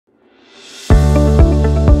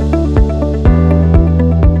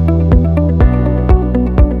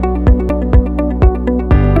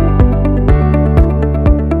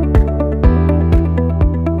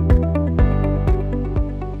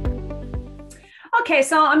Okay,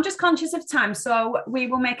 so I'm just conscious of time, so we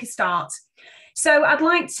will make a start. So I'd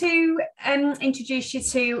like to introduce you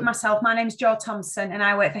to myself. My name's Jo Thompson and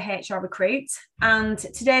I work for HR Recruit. And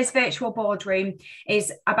today's virtual boardroom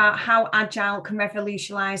is about how Agile can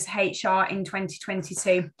revolutionise HR in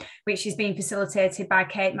 2022, which is being facilitated by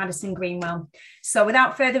Kate Maddison-Greenwell. So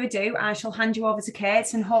without further ado, I shall hand you over to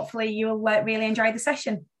Kate and hopefully you'll really enjoy the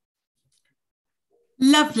session.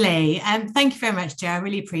 Lovely. Thank you very much, Jo. I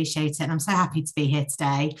really appreciate it. And I'm so happy to be here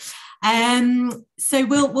today. So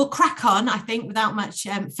we'll crack on, I think, without much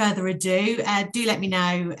further ado. Do let me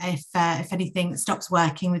know if anything stops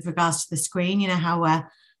working with regards to the screen. You know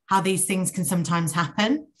how these things can sometimes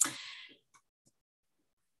happen.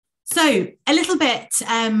 So a little bit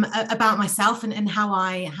about myself and how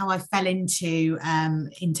I fell into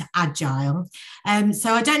Agile.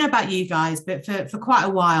 So I don't know about you guys, but for quite a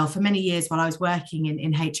while, for many years while I was working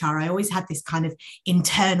in HR, I always had this kind of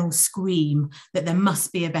internal scream that there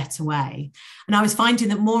must be a better way. And I was finding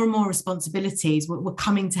that more and more responsibilities were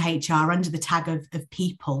coming to HR under the tag of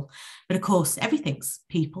people. But of course, everything's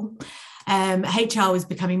people. HR was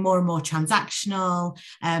becoming more and more transactional,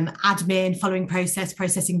 admin, following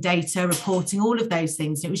processing data, reporting, all of those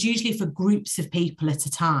things. And it was usually for groups of people at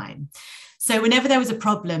a time. So whenever there was a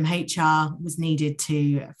problem, HR was needed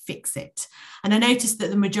to fix it. And I noticed that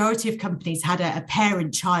the majority of companies had a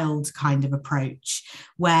parent-child kind of approach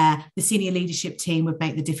where the senior leadership team would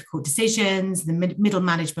make the difficult decisions, the middle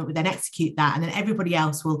management would then execute that, and then everybody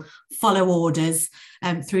else will follow orders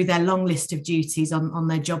through their long list of duties on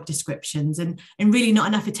their job descriptions. And really not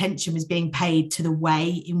enough attention was being paid to the way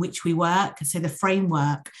in which we work, so the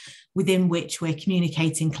framework within which we're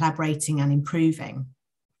communicating, collaborating and improving.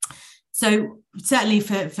 So certainly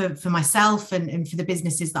for myself and for the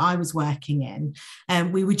businesses that I was working in,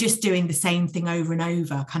 we were just doing the same thing over and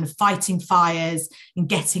over, kind of fighting fires and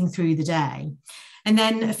getting through the day. And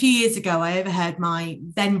then a few years ago, I overheard my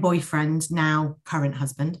then boyfriend, now current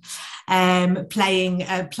husband, playing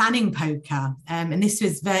planning poker. And this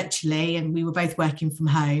was virtually, and we were both working from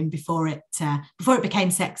home before it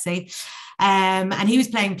became sexy. And he was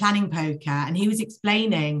playing planning poker and he was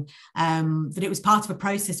explaining that it was part of a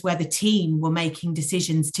process where the team were making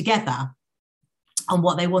decisions together on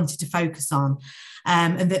what they wanted to focus on,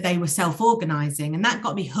 and that they were self-organizing. And that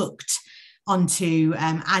got me hooked onto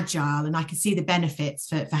Agile, and I could see the benefits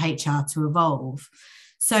for HR to evolve.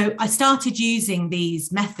 So I started using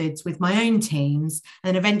these methods with my own teams, and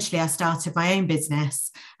then eventually I started my own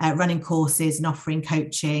business, running courses and offering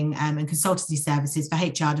coaching and consultancy services for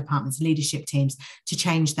HR departments and leadership teams to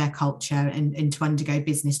change their culture and to undergo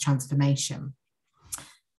business transformation.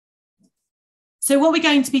 So what we're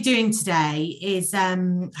going to be doing today is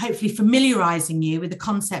hopefully familiarising you with the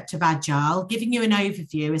concept of Agile, giving you an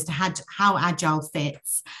overview as to how Agile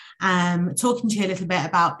fits, talking to you a little bit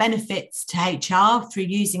about benefits to HR through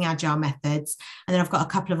using Agile methods, and then I've got a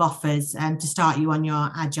couple of offers to start you on your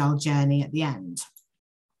Agile journey at the end.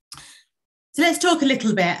 So let's talk a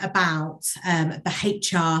little bit about the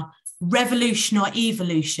HR revolution or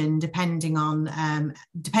evolution, depending on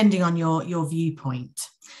your viewpoint.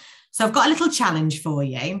 So I've got a little challenge for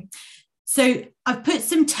you. So I've put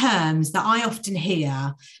some terms that I often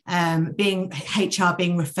hear being HR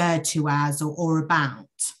being referred to as or about.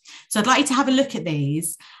 So I'd like you to have a look at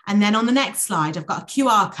these. And then on the next slide, I've got a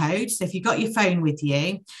QR code. So if you've got your phone with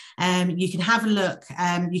you, you can have a look,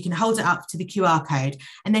 you can hold it up to the QR code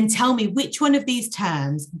and then tell me which one of these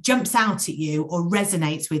terms jumps out at you or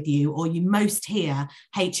resonates with you, or you most hear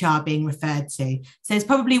HR being referred to. So there's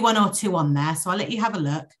probably one or two on there. So I'll let you have a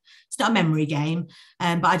look. It's not a memory game,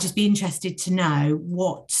 but I'd just be interested to know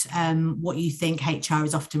what you think HR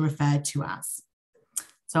is often referred to as.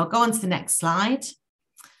 So I'll go on to the next slide.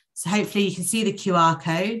 So hopefully you can see the QR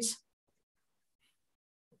code.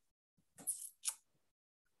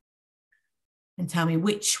 And tell me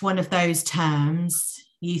which one of those terms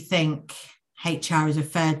you think HR is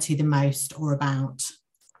referred to the most or about.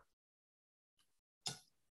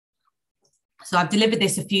 So I've delivered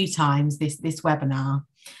this a few times, this webinar.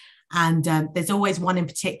 And there's always one in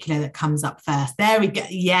particular that comes up first. There we go.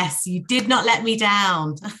 Yes, you did not let me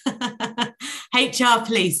down. HR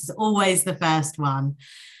police is always the first one.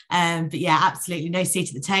 But yeah, absolutely. No seat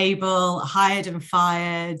at the table, hired and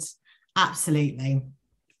fired. Absolutely.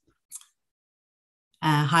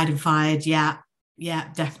 Hired and fired. Yeah. Yeah,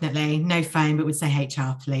 definitely. No phone, but would say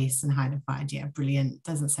HR police and hired and fired. Yeah, brilliant.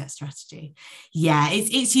 Doesn't set strategy. Yeah,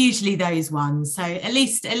 it's usually those ones. So at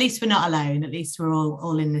least we're not alone. At least we're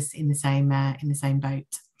all in the same boat.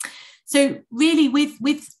 So really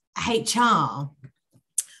with HR,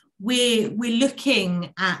 we're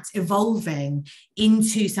looking at evolving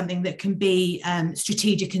into something that can be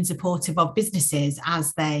strategic and supportive of businesses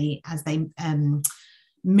as they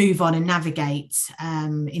move on and navigate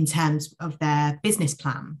in terms of their business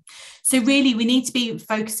plan. So really, we need to be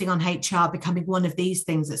focusing on HR becoming one of these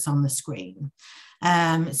things that's on the screen.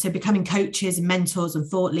 So becoming coaches and mentors and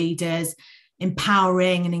thought leaders,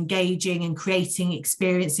 empowering and engaging and creating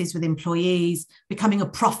experiences with employees, becoming a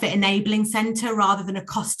profit enabling centre rather than a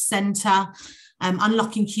cost centre,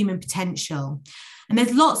 unlocking human potential. And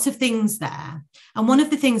there's lots of things there. And one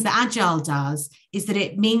of the things that Agile does is that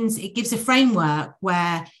it gives a framework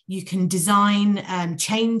where you can design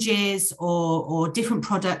changes or different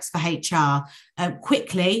products for HR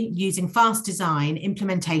quickly using fast design,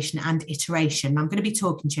 implementation and iteration. I'm going to be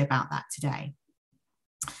talking to you about that today.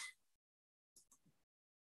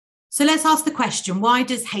 So let's ask the question, why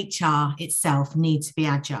does HR itself need to be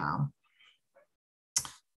agile?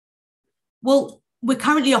 Well, we're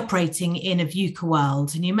currently operating in a VUCA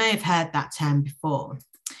world, and you may have heard that term before.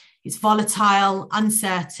 It's volatile,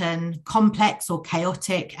 uncertain, complex or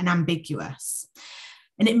chaotic and ambiguous.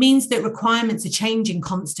 And it means that requirements are changing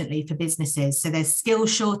constantly for businesses. So there's skill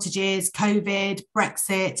shortages, COVID,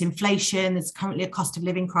 Brexit, inflation. There's currently a cost of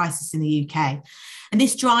living crisis in the UK. And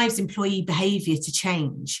this drives employee behaviour to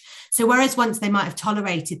change. So whereas once they might have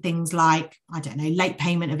tolerated things like, I don't know, late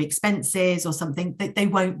payment of expenses or something, that they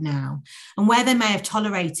won't now. And where they may have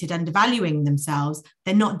tolerated undervaluing themselves,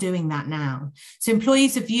 they're not doing that now. So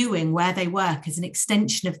employees are viewing where they work as an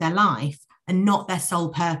extension of their life and not their sole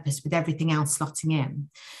purpose, with everything else slotting in.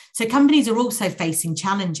 So companies are also facing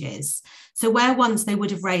challenges. So where once they would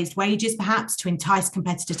have raised wages perhaps to entice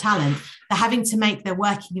competitor talent, they're having to make their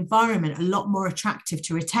working environment a lot more attractive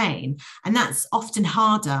to retain. And that's often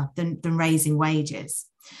harder than raising wages.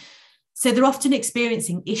 So they're often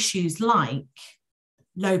experiencing issues like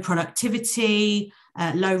low productivity,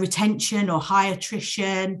 low retention or high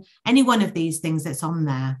attrition, any one of these things that's on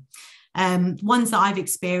there. Ones that I've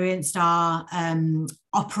experienced are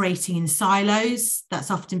operating in silos.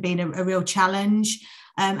 That's often been a real challenge.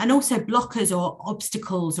 And also blockers or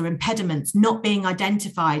obstacles or impediments not being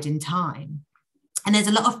identified in time. And there's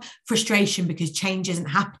a lot of frustration because change isn't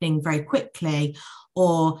happening very quickly,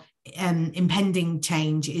 or impending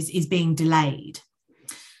change is being delayed.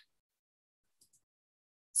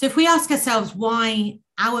 So if we ask ourselves why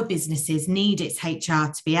our businesses need its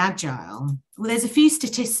HR to be agile, well, there's a few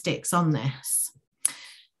statistics on this.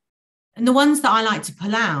 And the ones that I like to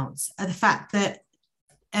pull out are the fact that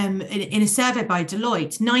in a survey by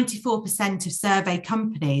Deloitte, 94% of survey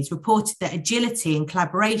companies reported that agility and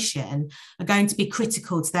collaboration are going to be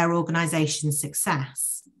critical to their organisation's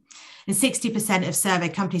success. And 60% of survey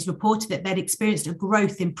companies reported that they'd experienced a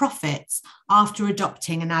growth in profits after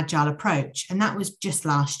adopting an agile approach. And that was just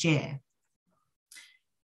last year.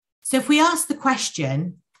 So if we ask the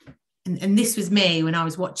question, and this was me when I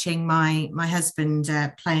was watching my husband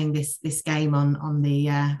playing this game on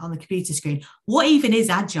the computer screen, what even is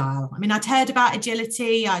agile? I mean, I'd heard about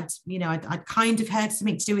agility. I'd kind of heard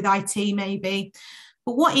something to do with IT maybe,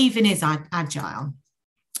 but what even is agile?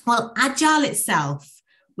 Well, agile itself,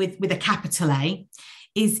 with a capital A,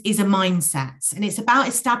 is a mindset, and it's about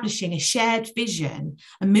establishing a shared vision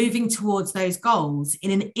and moving towards those goals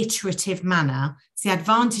in an iterative manner. It's the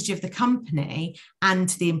advantage of the company and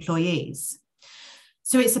the employees.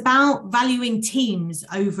 So it's about valuing teams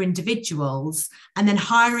over individuals and then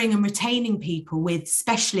hiring and retaining people with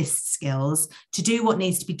specialist skills to do what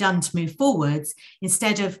needs to be done to move forwards,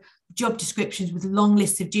 instead of job descriptions with long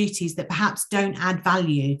lists of duties that perhaps don't add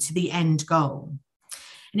value to the end goal.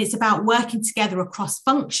 And it's about working together across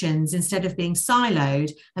functions instead of being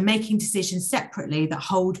siloed and making decisions separately that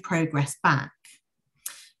hold progress back.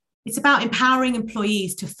 It's about empowering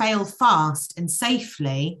employees to fail fast and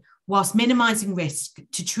safely whilst minimising risk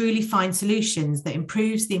to truly find solutions that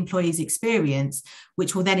improves the employee's experience,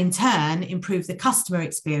 which will then in turn improve the customer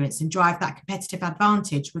experience and drive that competitive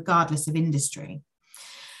advantage regardless of industry.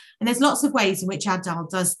 And there's lots of ways in which Agile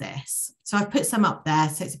does this. So I've put some up there.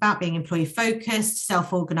 So it's about being employee focused,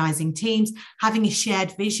 self-organising teams, having a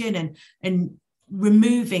shared vision and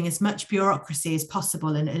removing as much bureaucracy as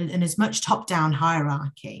possible and as much top-down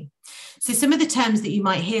hierarchy. So some of the terms that you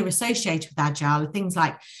might hear associated with Agile are things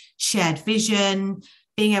like shared vision,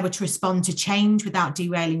 being able to respond to change without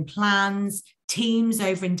derailing plans, teams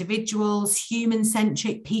over individuals,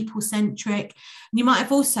 human-centric, people-centric. You might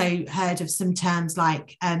have also heard of some terms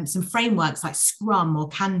like some frameworks like Scrum or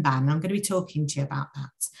Kanban. I'm going to be talking to you about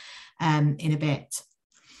that in a bit.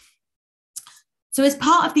 So as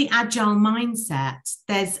part of the Agile mindset,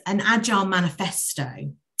 there's an Agile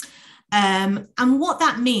Manifesto. And what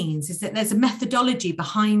that means is that there's a methodology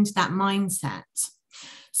behind that mindset.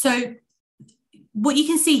 So what you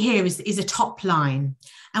can see here is a top line.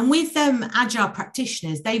 And with Agile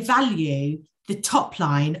practitioners, they value the top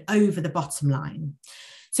line over the bottom line.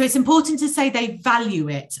 So it's important to say they value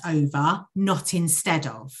it over, not instead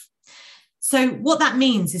of. So what that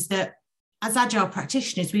means is that as Agile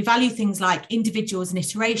practitioners, we value things like individuals and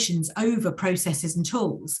iterations over processes and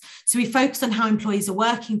tools. So we focus on how employees are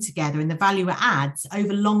working together and the value it adds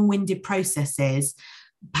over long-winded processes,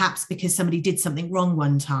 perhaps because somebody did something wrong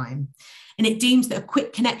one time. And it deems that a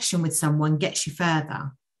quick connection with someone gets you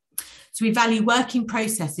further. So we value working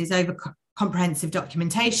processes over comprehensive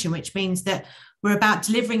documentation, which means that we're about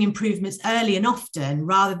delivering improvements early and often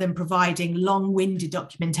rather than providing long-winded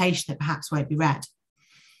documentation that perhaps won't be read.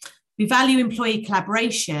 We value employee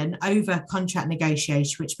collaboration over contract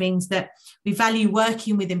negotiation, which means that we value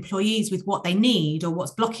working with employees with what they need or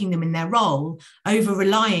what's blocking them in their role over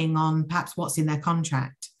relying on perhaps what's in their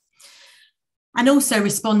contract. And also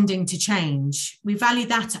responding to change. We value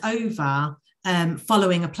that over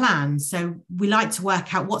following a plan. So we like to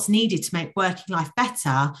work out what's needed to make working life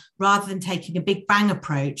better rather than taking a big bang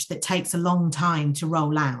approach that takes a long time to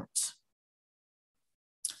roll out.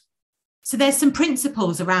 So there's some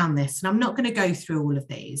principles around this, and I'm not going to go through all of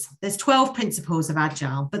these. There's 12 principles of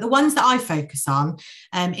Agile, but the ones that I focus on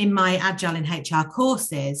in my Agile in HR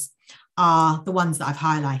courses are the ones that I've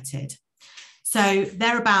highlighted. So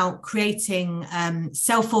they're about creating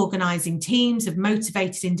self-organizing teams of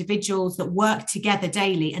motivated individuals that work together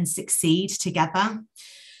daily and succeed together.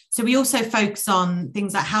 So we also focus on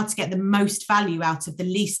things like how to get the most value out of the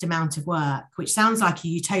least amount of work, which sounds like a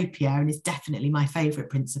utopia and is definitely my favorite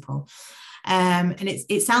principle. And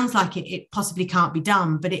it sounds like it possibly can't be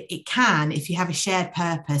done, but it can if you have a shared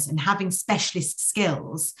purpose and having specialist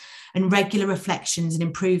skills and regular reflections and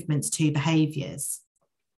improvements to behaviours.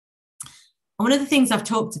 And one of the things I've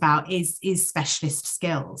talked about is specialist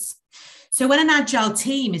skills. So when an Agile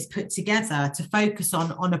team is put together to focus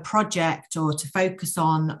on a project or to focus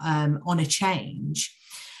on a change,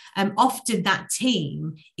 often that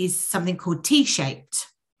team is something called T-shaped.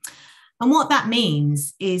 And what that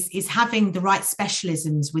means is having the right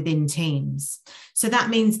specialisms within teams. So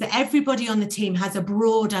that means that everybody on the team has a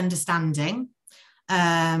broad understanding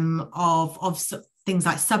of things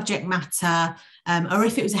like subject matter, or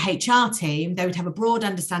if it was a HR team, they would have a broad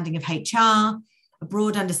understanding of HR, a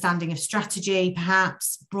broad understanding of strategy,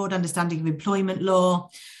 perhaps, broad understanding of employment law.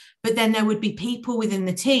 But then there would be people within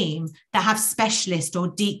the team that have specialist or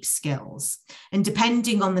deep skills. And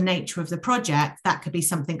depending on the nature of the project, that could be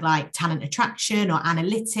something like talent attraction or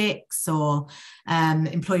analytics or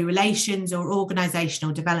employee relations or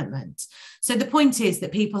organizational development. So the point is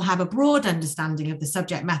that people have a broad understanding of the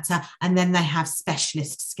subject matter and then they have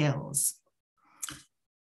specialist skills.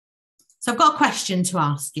 So I've got a question to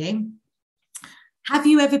ask you. Have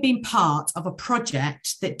you ever been part of a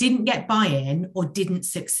project that didn't get buy-in or didn't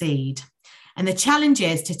succeed? And the challenge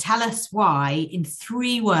is to tell us why in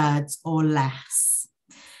 3 words or less.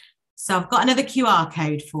 So I've got another QR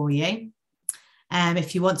code for you.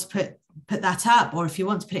 If you want to put that up, or if you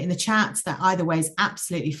want to put it in the chat, that either way is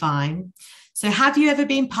absolutely fine. So have you ever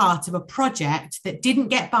been part of a project that didn't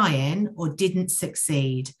get buy-in or didn't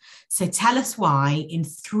succeed? So tell us why in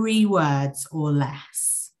 3 words or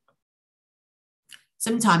less.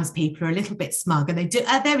 Sometimes people are a little bit smug and they do,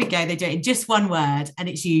 there we go, they do it in just 1 word, and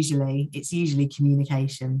it's usually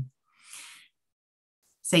communication.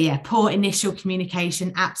 So yeah, poor initial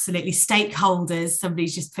communication, absolutely. Stakeholders,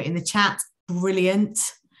 somebody's just put in the chat, brilliant.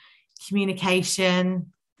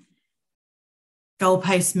 Communication,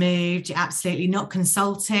 goalposts moved, you're absolutely not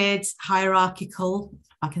consulted, hierarchical,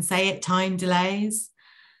 if I can say it, time delays.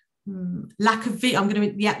 Lack of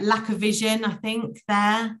vision, I think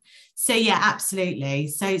there. So yeah, absolutely.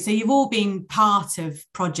 So you've all been part of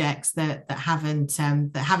projects that haven't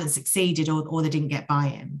succeeded or they didn't get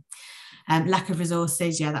buy-in. Lack of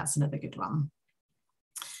resources, yeah, that's another good one.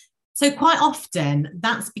 So quite often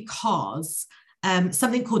that's because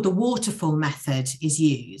something called the waterfall method is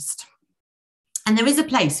used. And there is a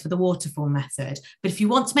place for the waterfall method, but if you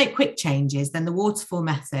want to make quick changes, then the waterfall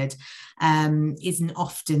method isn't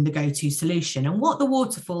often the go-to solution. And what the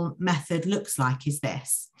waterfall method looks like is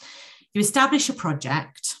this. You establish a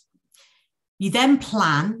project, you then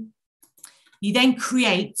plan, you then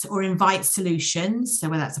create or invite solutions. So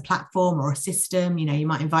whether that's a platform or a system, you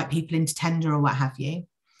might invite people into tender or what have you.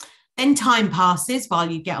 Then time passes while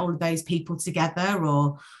you get all of those people together,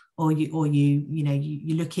 or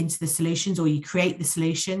you look into the solutions, or you create the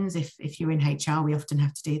solutions. If you're in HR, we often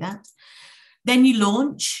have to do that. Then you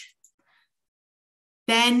launch.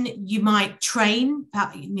 Then you might train,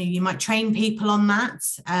 you might train people on that.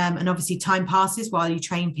 And obviously time passes while you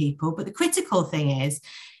train people. But the critical thing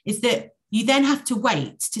is that you then have to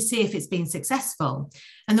wait to see if it's been successful.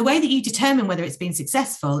 And the way that you determine whether it's been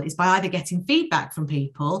successful is by either getting feedback from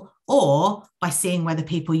people or by seeing whether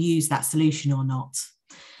people use that solution or not.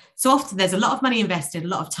 So often there's a lot of money invested, a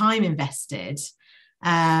lot of time invested,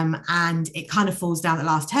 and it kind of falls down the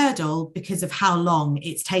last hurdle because of how long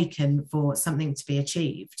it's taken for something to be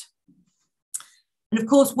achieved. And of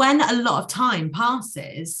course, when a lot of time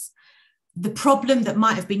passes, the problem that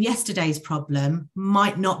might have been yesterday's problem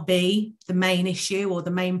might not be the main issue or the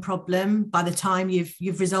main problem by the time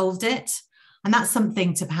you've resolved it. And that's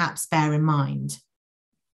something to perhaps bear in mind.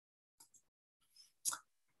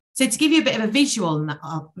 So to give you a bit of a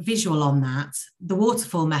visual on that, the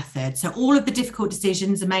waterfall method. So all of the difficult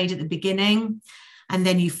decisions are made at the beginning, and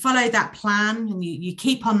then you follow that plan and you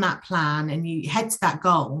keep on that plan and you head to that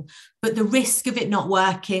goal. But the risk of it not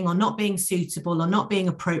working or not being suitable or not being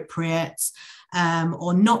appropriate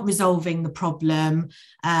or not resolving the problem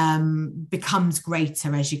becomes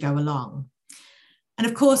greater as you go along. And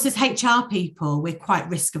of course, as HR people, we're quite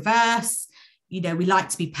risk averse. We like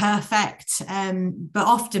to be perfect, but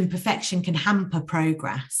often perfection can hamper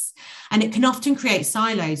progress. And it can often create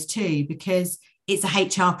silos too, because it's a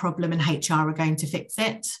HR problem and HR are going to fix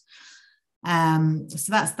it.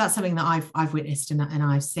 So that's something that I've witnessed and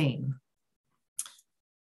I've seen.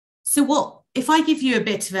 So if I give you a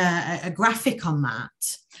bit of a graphic on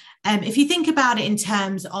that, if you think about it in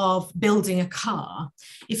terms of building a car,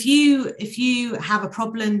 if you have a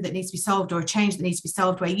problem that needs to be solved or a change that needs to be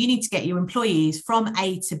solved where you need to get your employees from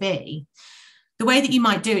A to B, the way that you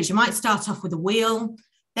might do it is you might start off with a wheel,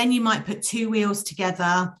 then you might put two wheels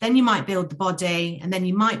together, then you might build the body, and then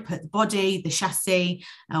you might put the body, the chassis,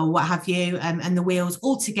 or what have you, and the wheels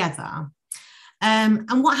all together.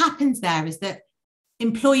 And what happens there is that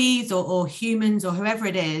employees or humans or whoever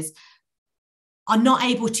it is are not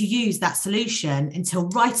able to use that solution until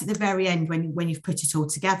right at the very end when you've put it all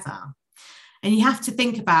together. And you have to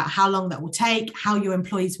think about how long that will take, how your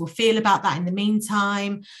employees will feel about that in the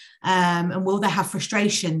meantime, and will they have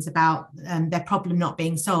frustrations about their problem not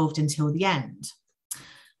being solved until the end.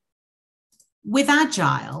 With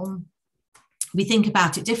Agile, we think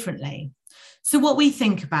about it differently. So what we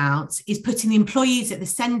think about is putting the employees at the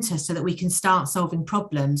centre so that we can start solving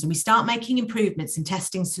problems and we start making improvements and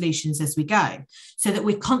testing solutions as we go, so that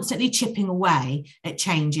we're constantly chipping away at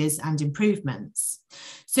changes and improvements.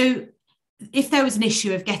 So if there was an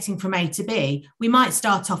issue of getting from A to B, we might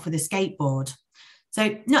start off with a skateboard.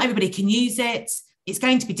 So not everybody can use it. It's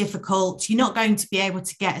going to be difficult. You're not going to be able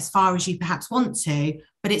to get as far as you perhaps want to,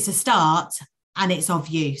 but it's a start and it's of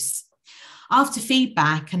use. After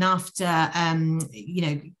feedback and after,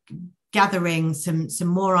 gathering some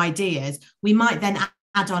more ideas, we might then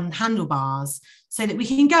add on handlebars so that we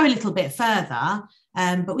can go a little bit further,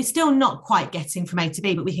 but we're still not quite getting from A to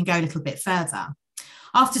B, but we can go a little bit further.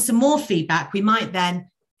 After some more feedback, we might then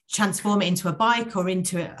transform it into a bike or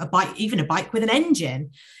into a bike, even a bike with an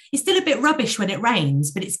engine. It's still a bit rubbish when it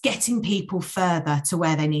rains, but it's getting people further to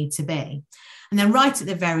where they need to be. And then right at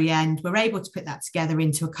the very end, we're able to put that together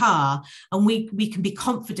into a car and we can be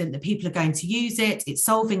confident that people are going to use it, it's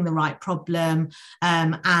solving the right problem,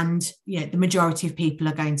 and the majority of people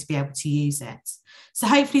are going to be able to use it. So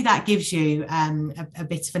hopefully that gives you a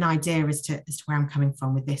bit of an idea as to where I'm coming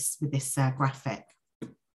from with this graphic.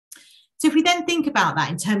 So if we then think about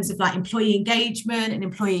that in terms of like employee engagement and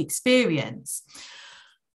employee experience,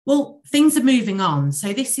 well, things are moving on.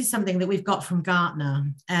 So this is something that we've got from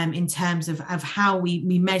Gartner in terms of how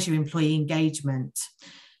we measure employee engagement.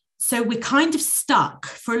 So we're kind of stuck,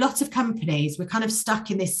 for a lot of companies, we're kind of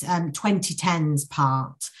stuck in this 2010s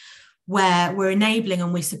part where we're enabling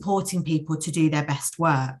and we're supporting people to do their best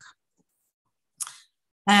work.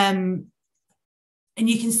 And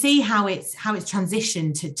you can see how it's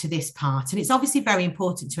transitioned to this part. And it's obviously very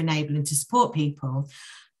important to enable and to support people.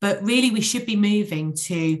 But really, we should be moving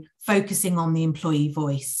to focusing on the employee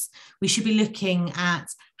voice. We should be looking at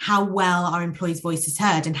how well our employees' voice is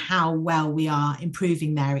heard and how well we are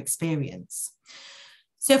improving their experience.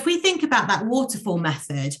 So if we think about that waterfall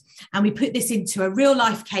method and we put this into a real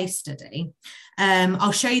life case study,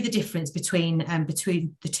 I'll show you the difference between the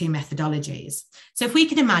two methodologies. So if we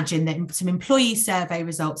can imagine that some employee survey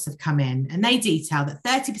results have come in and they detail that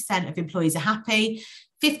 30% of employees are happy,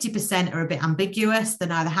 50% are a bit ambiguous, they're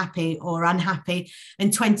neither happy or unhappy,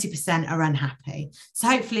 and 20% are unhappy. So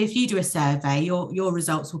hopefully if you do a survey, your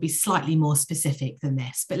results will be slightly more specific than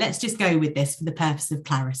this, but let's just go with this for the purpose of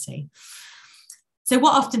clarity. So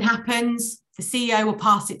what often happens, the CEO will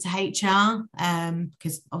pass it to HR,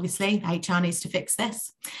 because obviously HR needs to fix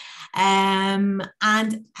this. And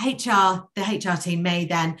the HR team may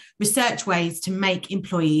then research ways to make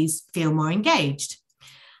employees feel more engaged.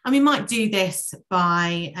 And we might do this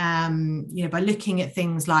by looking at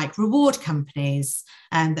things like reward companies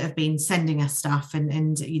that have been sending us stuff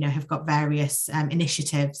and have got various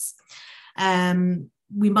initiatives.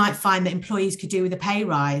 We might find that employees could do with a pay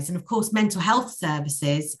rise. And of course, mental health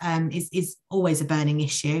services is always a burning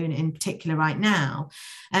issue, and in particular right now.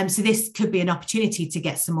 So this could be an opportunity to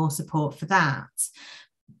get some more support for that.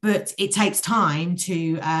 But it takes time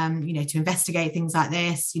to investigate things like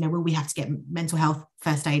this. Will we have to get mental health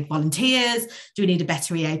first aid volunteers? Do we need a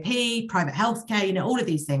better EAP, private healthcare? All of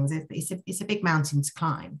these things. It's a big mountain to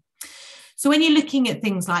climb. So when you're looking at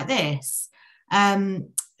things like this,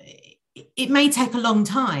 it may take a long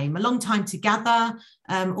time to gather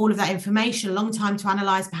all of that information, a long time to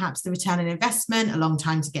analyse perhaps the return on investment, a long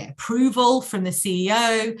time to get approval from the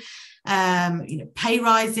CEO. Pay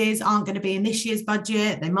rises aren't going to be in this year's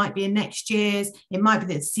budget. They might be in next year's. It might be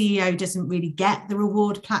that the CEO doesn't really get the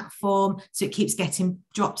reward platform, so it keeps getting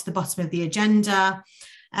dropped to the bottom of the agenda.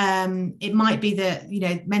 It might be that,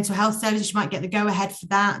 mental health services, you might get the go-ahead for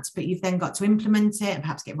that, but you've then got to implement it and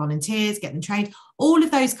perhaps get volunteers, get them trained. All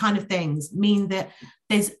of those kind of things mean that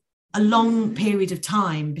there's a long period of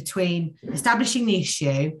time between establishing the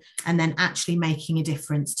issue and then actually making a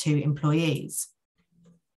difference to employees.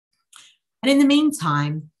 And in the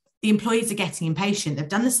meantime, the employees are getting impatient. They've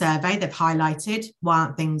done the survey, they've highlighted why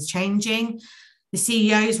aren't things changing. The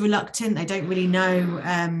CEO is reluctant. They don't really know,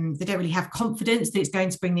 they don't really have confidence that it's going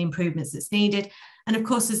to bring the improvements that's needed. And of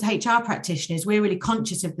course, as HR practitioners, we're really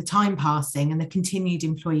conscious of the time passing and the continued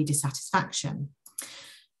employee dissatisfaction.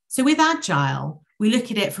 So with Agile, we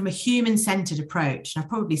look at it from a human-centered approach. And I've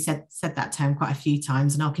probably said that term quite a few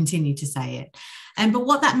times, and I'll continue to say it. But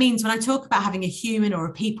what that means when I talk about having a human or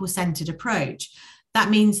a people-centered approach, that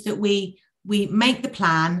means that we make the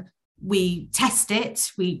plan, we test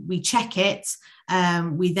it, we check it,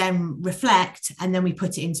 we then reflect, and then we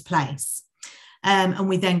put it into place. And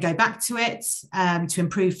we then go back to it to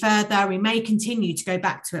improve further. We may continue to go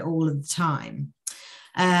back to it all of the time.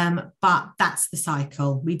 But that's the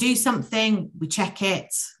cycle. We do something, we check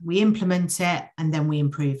it, we implement it, and then we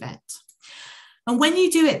improve it. And when you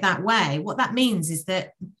do it that way, what that means is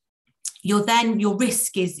that your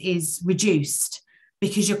risk is reduced,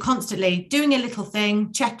 because you're constantly doing a little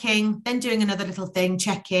thing, checking, then doing another little thing,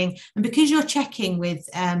 checking. And because you're checking with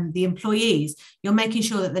the employees, you're making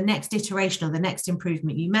sure that the next iteration or the next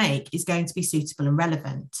improvement you make is going to be suitable and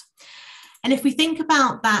relevant. And if we think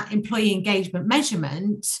about that employee engagement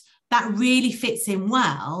measurement, that really fits in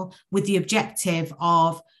well with the objective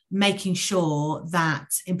of making sure that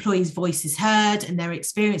employees' voice is heard and their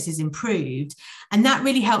experience is improved. And that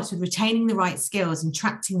really helps with retaining the right skills and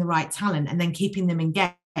attracting the right talent and then keeping them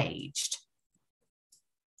engaged.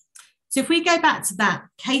 So if we go back to that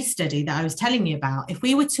case study that I was telling you about, if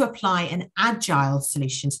we were to apply an agile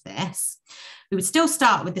solution to this, we would still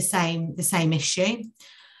start with the same issue.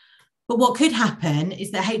 But what could happen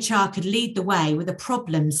is that HR could lead the way with a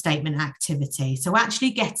problem statement activity. So actually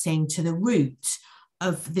getting to the root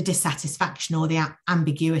of the dissatisfaction or the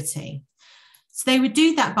ambiguity. So they would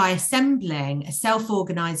do that by assembling a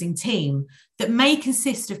self-organizing team that may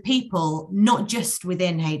consist of people not just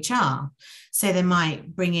within HR. So they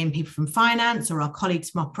might bring in people from finance or our colleagues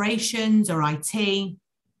from operations or IT. And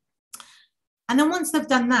then once they've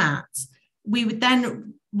done that, we would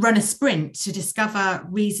then run a sprint to discover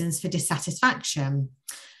reasons for dissatisfaction.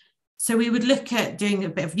 So we would look at doing a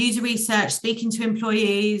bit of user research, speaking to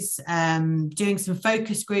employees, doing some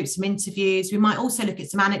focus groups, some interviews. We might also look at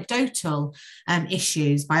some anecdotal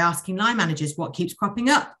issues by asking line managers what keeps cropping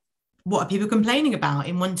up. What are people complaining about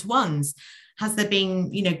in one-to-ones? Has there been,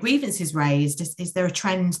 grievances raised? Is there a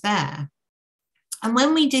trend there? And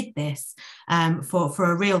when we did this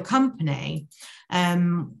for a real company,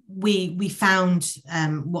 we found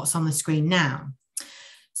what's on the screen now.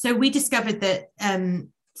 So we discovered that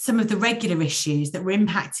some of the regular issues that were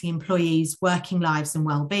impacting employees' working lives and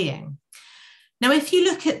well-being. Now, if you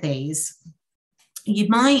look at these, it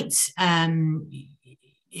might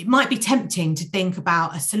be tempting to think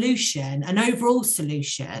about a solution, an overall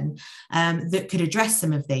solution that could address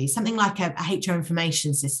some of these, something like a HR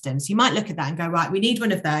information system. So you might look at that and go, right, we need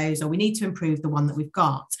one of those, or we need to improve the one that we've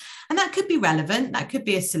got. And that could be relevant, that could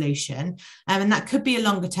be a solution, and that could be a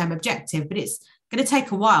longer term objective, but it's going to take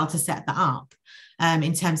a while to set that up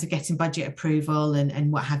in terms of getting budget approval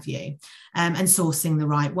and what have you, and sourcing the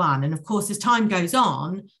right one. And of course, as time goes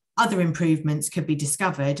on, other improvements could be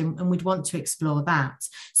discovered, and we'd want to explore that.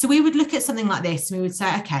 So we would look at something like this and we would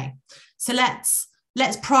say, okay, so let's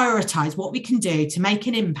prioritize what we can do to make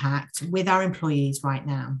an impact with our employees right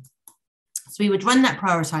now. So we would run that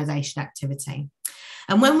prioritization activity.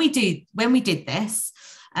 And when we did this,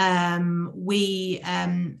 I'll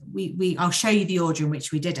show you the order in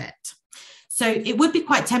which we did it. So it would be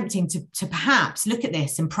quite tempting to perhaps look at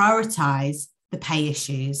this and prioritize the pay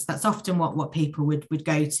issues. That's often what people would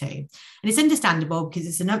go to. And it's understandable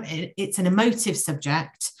because it's an emotive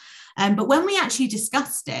subject. But when we actually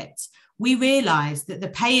discussed it, we realized that the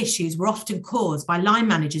pay issues were often caused by line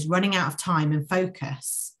managers running out of time and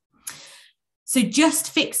focus. So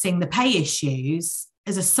just fixing the pay issues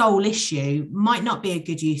as a sole issue might not be a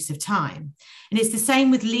good use of time. And it's the same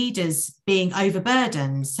with leaders being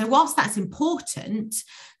overburdened. So whilst that's important,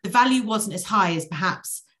 the value wasn't as high as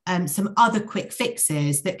perhaps some other quick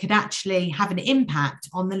fixes that could actually have an impact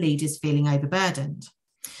on the leaders feeling overburdened.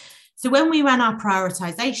 So when we ran our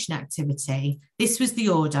prioritization activity, this was the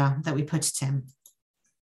order that we put it in.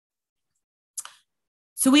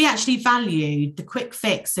 So we actually valued the quick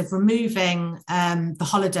fix of removing the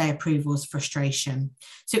holiday approvals frustration.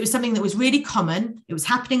 So it was something that was really common. It was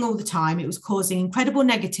happening all the time. It was causing incredible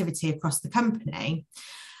negativity across the company.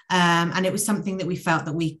 And it was something that we felt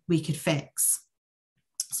that we could fix.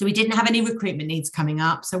 So we didn't have any recruitment needs coming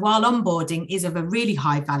up. So while onboarding is of a really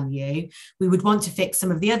high value, we would want to fix some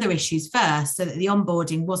of the other issues first so that the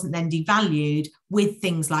onboarding wasn't then devalued with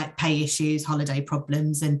things like pay issues, holiday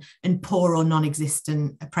problems, and poor or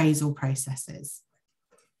non-existent appraisal processes.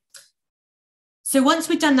 So once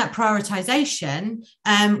we'd done that prioritization,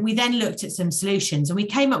 we then looked at some solutions, and we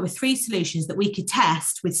came up with 3 solutions that we could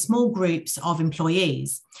test with small groups of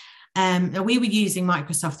employees. We were using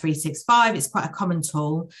Microsoft 365. It's quite a common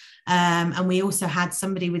tool. And we also had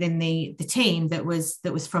somebody within the team that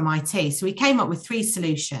was from IT. So we came up with 3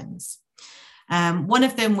 solutions. One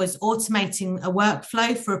of them was automating a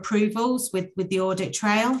workflow for approvals with the audit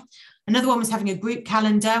trail. Another one was having a group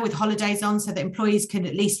calendar with holidays on so that employees could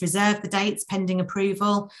at least reserve the dates pending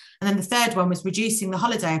approval. And then the third one was reducing the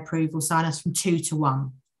holiday approval sign-offs from 2 to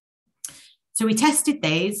 1. So we tested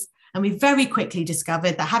these. And we very quickly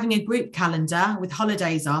discovered that having a group calendar with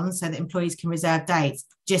holidays on so that employees can reserve dates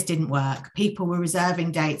just didn't work. People were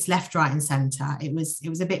reserving dates left, right, and centre. It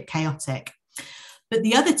was a bit chaotic. But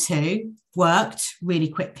the other 2 worked really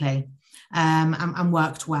quickly and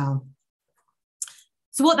worked well.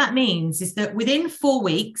 So what that means is that within 4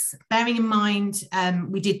 weeks, bearing in mind,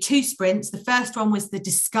 we did 2 sprints. The first one was the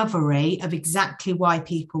discovery of exactly why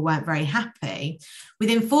people weren't very happy.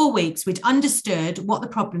 Within 4 weeks, we'd understood what the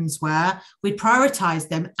problems were, we'd prioritised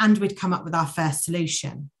them, and we'd come up with our first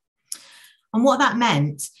solution. And what that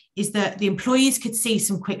meant is that the employees could see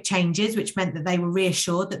some quick changes, which meant that they were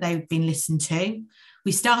reassured that they'd been listened to.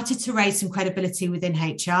 We started to raise some credibility within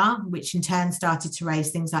HR, which in turn started to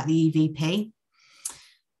raise things like the EVP.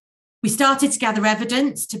 We started to gather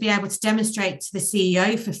evidence to be able to demonstrate to the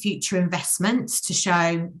CEO for future investments to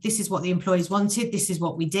show this is what the employees wanted, this is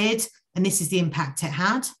what we did, and this is the impact it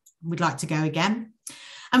had. We'd like to go again.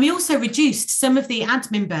 And we also reduced some of the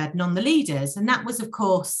admin burden on the leaders. And that was, of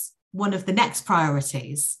course, one of the next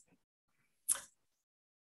priorities.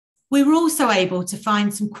 We were also able to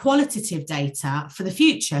find some qualitative data for the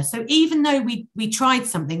future. So even though we tried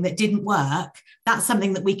something that didn't work, that's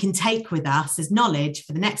something that we can take with us as knowledge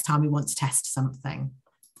for the next time we want to test something.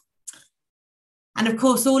 And of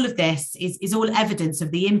course, all of this is all evidence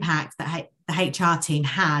of the impact that the HR team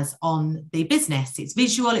has on the business. It's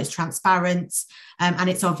visual, it's transparent, and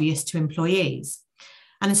it's obvious to employees.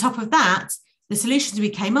 And on top of that, the solutions we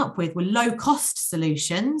came up with were low-cost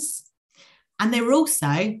solutions. And they were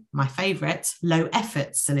also, my favourite,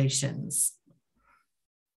 low-effort solutions.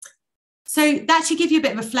 So that should give you a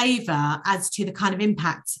bit of a flavour as to the kind of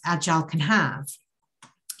impact Agile can have.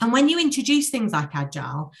 And when you introduce things like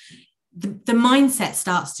Agile, the mindset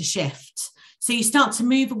starts to shift. So you start to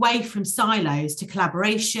move away from silos to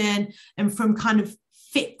collaboration and from kind of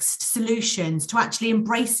fixed solutions to actually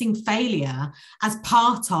embracing failure as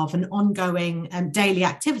part of an ongoing daily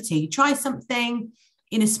activity. You try something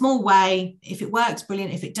in a small way. If it works,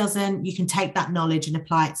 brilliant. If it doesn't, you can take that knowledge and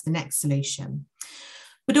apply it to the next solution.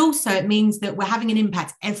 But also it means that we're having an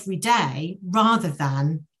impact every day rather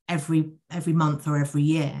than every month or every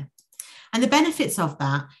year. And the benefits of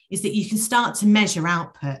that is that you can start to measure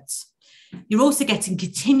output. You're also getting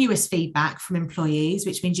continuous feedback from employees,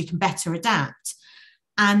 which means you can better adapt.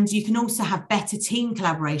 And you can also have better team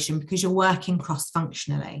collaboration because you're working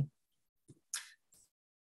cross-functionally.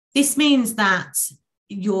 This means that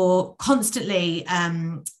you're constantly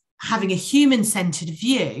having a human-centered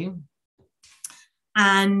view,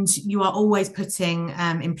 and you are always putting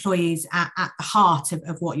employees at the heart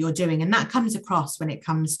of what you're doing. And that comes across when it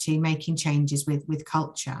comes to making changes with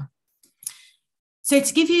culture. So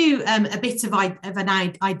to give you a bit of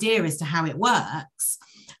an idea as to how it works,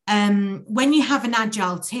 when you have an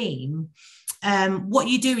agile team, what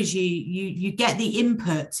you do is you get the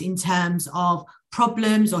input in terms of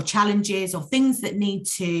problems or challenges or things that need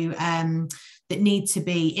to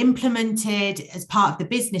be implemented as part of the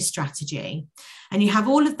business strategy. And you have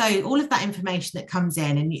all of that information that comes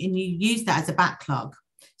in, and you use that as a backlog.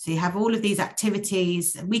 So you have all of these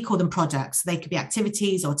activities, and we call them products. They could be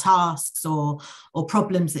activities or tasks or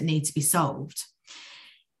problems that need to be solved.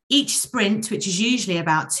 Each sprint, which is usually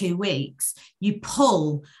about 2 weeks, you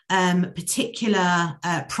pull particular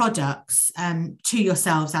products to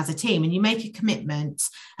yourselves as a team, and you make a commitment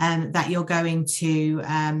that you're going to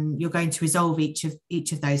resolve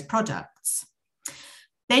each of those products.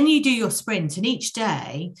 Then you do your sprint, and each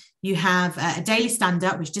day you have a daily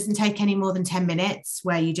stand-up, which doesn't take any more than 10 minutes,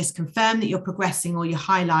 where you just confirm that you're progressing or you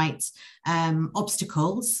highlight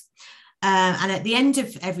obstacles. And at the end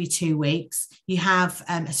of every 2 weeks, you have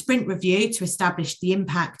a sprint review to establish the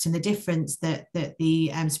impact and the difference that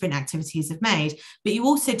the sprint activities have made. But you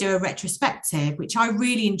also do a retrospective, which I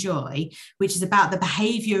really enjoy, which is about the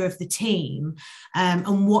behaviour of the team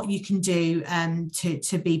and what you can do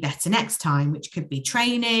to be better next time, which could be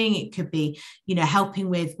training, it could be, helping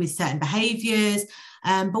with certain behaviours.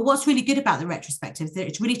 But what's really good about the retrospective is that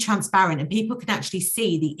it's really transparent, and people can actually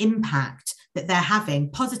see the impact that they're having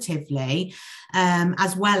positively,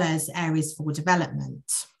 as well as areas for development.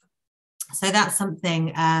 So that's something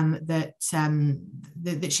that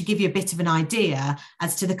should give you a bit of an idea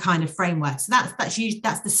as to the kind of framework. So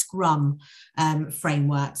that's the Scrum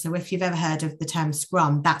framework. So if you've ever heard of the term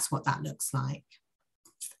Scrum, that's what that looks like.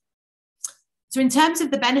 So in terms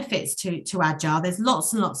of the benefits to Agile, there's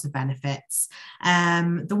lots and lots of benefits.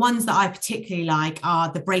 The ones that I particularly like are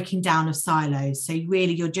the breaking down of silos. So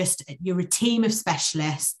really you're a team of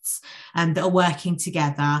specialists that are working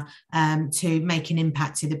together to make an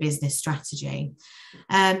impact to the business strategy.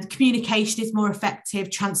 Communication is more effective,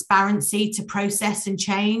 transparency to process and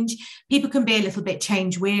change. People can be a little bit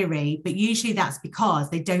change weary, but usually that's because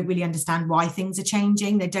they don't really understand why things are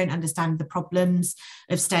changing. They don't understand the problems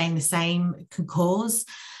of staying the same can cause.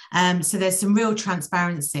 So there's some real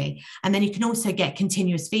transparency. And then you can also get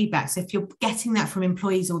continuous feedback. So if you're getting that from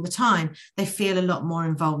employees all the time, they feel a lot more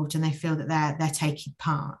involved and they feel that they're taking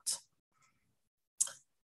part.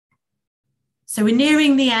 So we're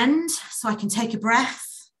nearing the end, so I can take a breath.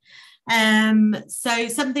 So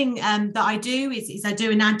something that I do is I do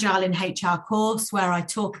an Agile in HR course where I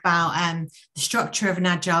talk about the structure of an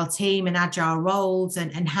Agile team and Agile roles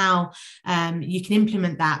and how you can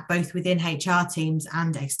implement that both within HR teams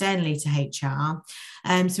and externally to HR.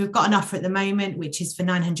 So we've got an offer at the moment, which is for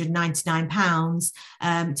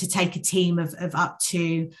 £999 to take a team of up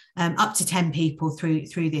to 10 people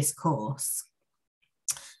through this course.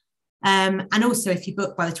 And also, if you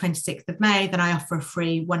book by the 26th of May, then I offer a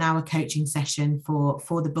free 1-hour coaching session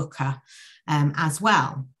for the booker as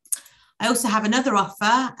well. I also have another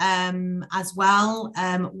offer as well,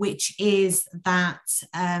 which is that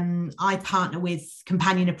I partner with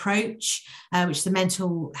Companion Approach, which is a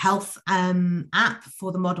mental health app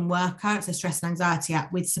for the modern worker. It's a stress and anxiety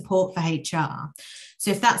app with support for HR. So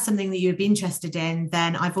if that's something that you'd be interested in,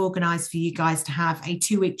 then I've organised for you guys to have a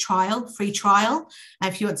 2-week trial, free trial.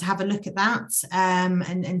 If you want to have a look at that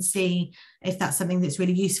and see if that's something that's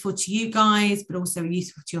really useful to you guys, but also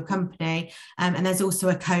useful to your company. And there's also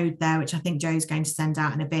a code there, which I think Joe's going to send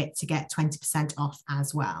out in a bit to get 20% off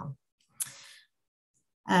as well.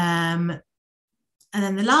 And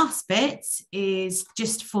then the last bit is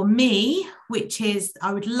just for me, which is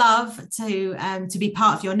I would love to be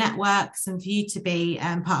part of your networks and for you to be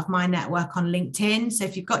part of my network on LinkedIn. So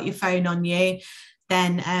if you've got your phone on you,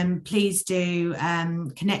 then please do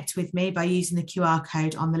connect with me by using the QR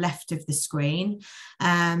code on the left of the screen.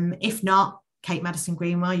 If not, Kate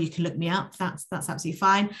Maddison-Greenwell, you can look me up. That's absolutely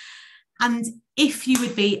fine. And if you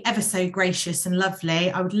would be ever so gracious and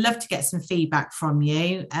lovely, I would love to get some feedback from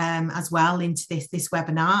you as well into this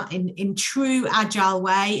webinar in true Agile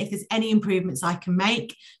way. If there's any improvements I can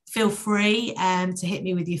make, feel free to hit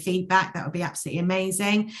me with your feedback. That would be absolutely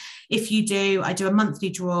amazing. If you do, I do a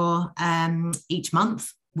monthly draw each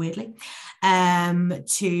month, weirdly,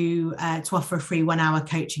 to offer a free 1-hour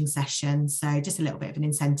coaching session. So just a little bit of an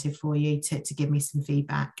incentive for you to give me some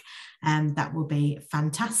feedback. That will be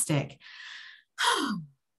fantastic.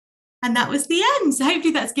 And that was the end. So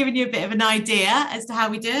hopefully that's given you a bit of an idea as to how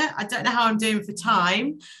we do it. I don't know how I'm doing for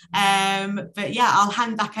time, but yeah, I'll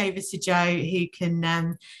hand back over to Jo,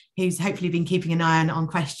 who's hopefully been keeping an eye on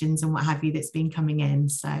questions and what have you that's been coming in.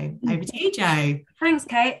 So over to you, Jo. Thanks,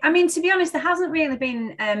 Kate. I mean, to be honest, there hasn't really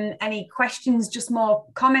been any questions, just more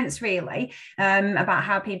comments really about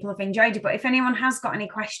how people have enjoyed it. But if anyone has got any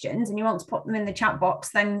questions and you want to put them in the chat box,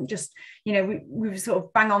 then just, we've sort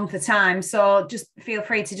of bang on for time. So just feel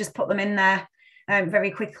free to just put them in there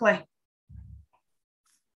very quickly.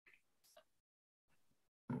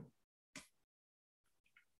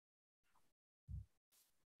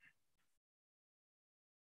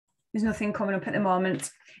 There's nothing coming up at the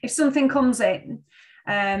moment. If something comes in,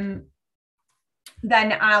 then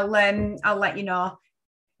I'll let you know.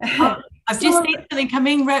 I've just seen something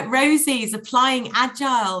coming. Rosie's applying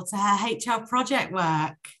Agile to her HR project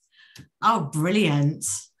work. Oh, brilliant.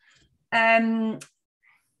 Someone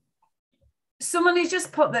has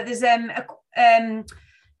just put that there's a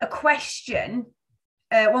question.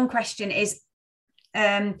 One question is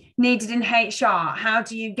needed in HR. How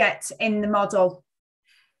do you get in the model?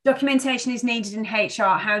 Documentation is needed in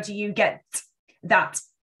HR. How do you get that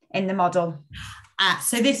in the model?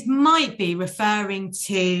 So this might be referring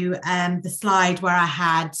to the slide where I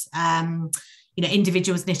had,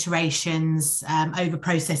 individuals and iterations over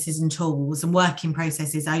processes and tools, and working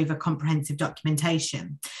processes over comprehensive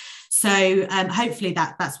documentation. So hopefully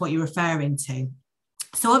that's what you're referring to.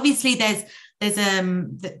 So obviously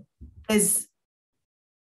there's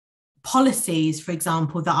policies, for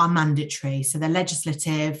example, that are mandatory. So they're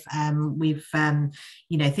legislative. We've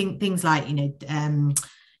things like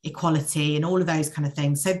equality and all of those kind of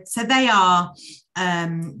things. So they are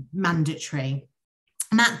mandatory.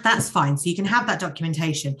 And that's fine. So you can have that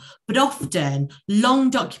documentation, but often long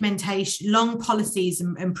documentation, long policies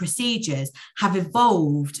and procedures have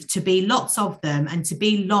evolved to be lots of them and to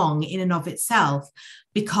be long in and of itself,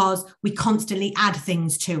 because we constantly add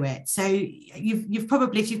things to it. So you've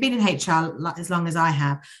probably, if you've been in HR as long as I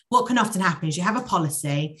have, what can often happen is you have a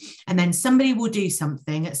policy and then somebody will do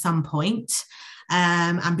something at some point.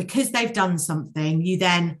 And because they've done something, you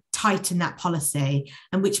then tighten that policy,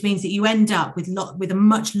 and which means that you end up with a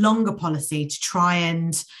much longer policy to try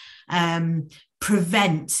and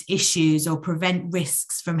prevent issues or prevent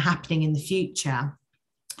risks from happening in the future.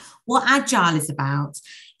 What Agile is about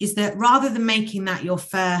is that rather than making that your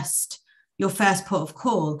first port of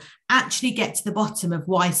call, actually get to the bottom of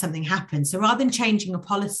why something happened. So rather than changing a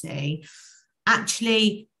policy,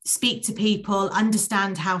 actually speak to people,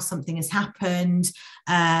 understand how something has happened,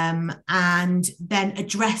 and then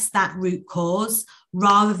address that root cause,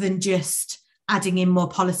 rather than just adding in more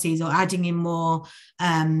policies or adding in more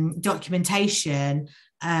documentation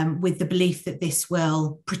with the belief that this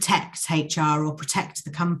will protect HR or protect the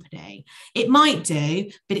company. It might do,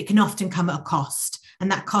 but it can often come at a cost.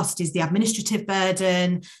 And that cost is the administrative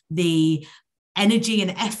burden, the energy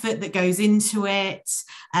and effort that goes into it,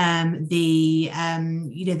 the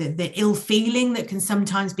ill feeling that can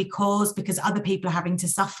sometimes be caused because other people are having to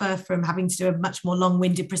suffer from having to do a much more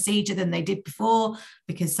long-winded procedure than they did before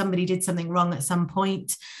because somebody did something wrong at some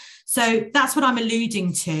point. So that's what I'm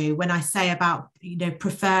alluding to when I say about,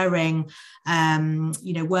 preferring,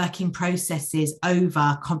 working processes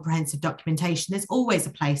over comprehensive documentation. There's always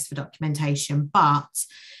a place for documentation, but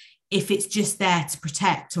if it's just there to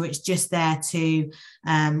protect, or it's just there to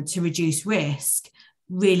reduce risk,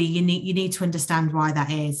 really you need to understand why that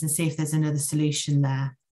is and see if there's another solution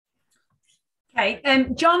there. Okay,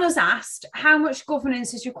 John has asked, how much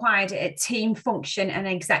governance is required at team function and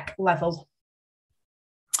exec level?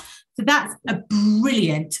 So that's a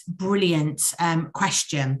brilliant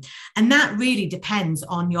question. And that really depends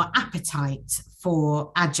on your appetite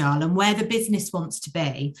for Agile and where the business wants to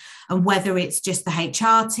be, and whether it's just the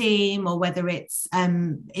HR team or whether it's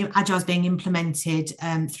Agile is being implemented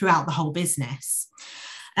throughout the whole business.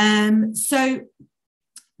 So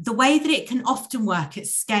the way that it can often work at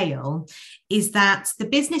scale is that the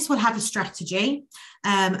business will have a strategy,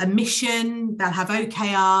 a mission, they'll have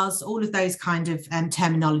OKRs, all of those kind of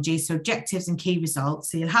terminology, so objectives and key results.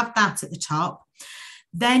 So you'll have that at the top.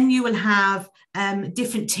 Then you will have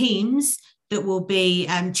different teams that will be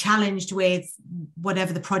challenged with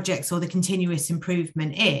whatever the projects or the continuous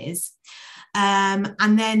improvement is. And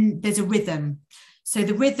then there's a rhythm. So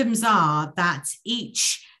the rhythms are that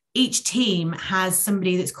each team has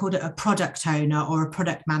somebody that's called a product owner or a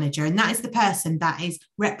product manager, and that is the person that is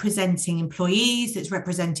representing employees, that's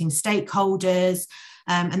representing stakeholders,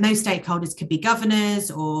 And those stakeholders could be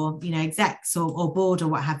governors or, execs or board or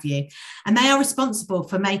what have you. And they are responsible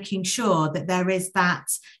for making sure that there is that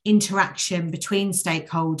interaction between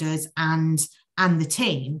stakeholders and the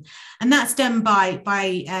team, and that's done by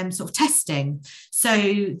sort of testing. So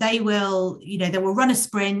they will run a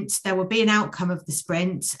sprint, there will be an outcome of the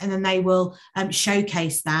sprint, and then they will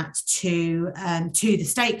showcase that to the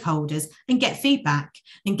stakeholders and get feedback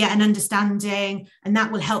and get an understanding, and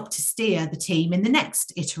that will help to steer the team in the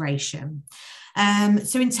next iteration.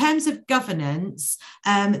 So in terms of governance,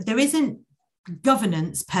 there isn't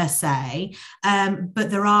governance per se, but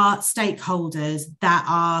there are stakeholders that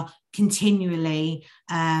are continually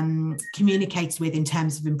communicated with in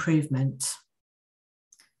terms of improvement.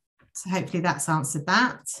 So hopefully that's answered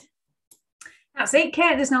that. That's it,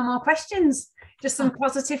 Kate. There's no more questions. Just some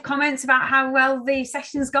positive comments about how well the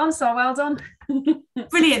session's gone. So well done.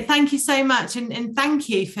 Brilliant. Thank you so much. And thank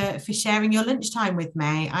you for sharing your lunchtime with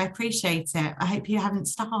me. I appreciate it. I hope you haven't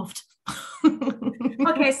starved.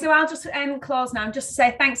 Okay, so I'll just close now and just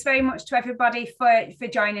say thanks very much to everybody for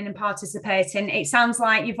joining and participating. It sounds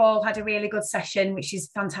like you've all had a really good session, which is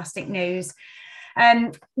fantastic news.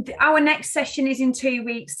 Our next session is in 2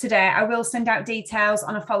 weeks today. I will send out details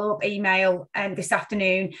on a follow-up email this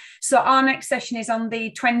afternoon. So our next session is on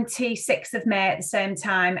the 26th of May at the same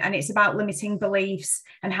time, and it's about limiting beliefs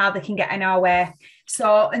and how they can get in our way.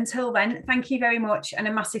 So until then, thank you very much, and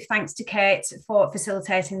a massive thanks to Kate for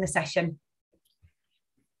facilitating the session.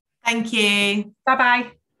 Thank you.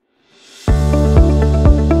 Bye-bye.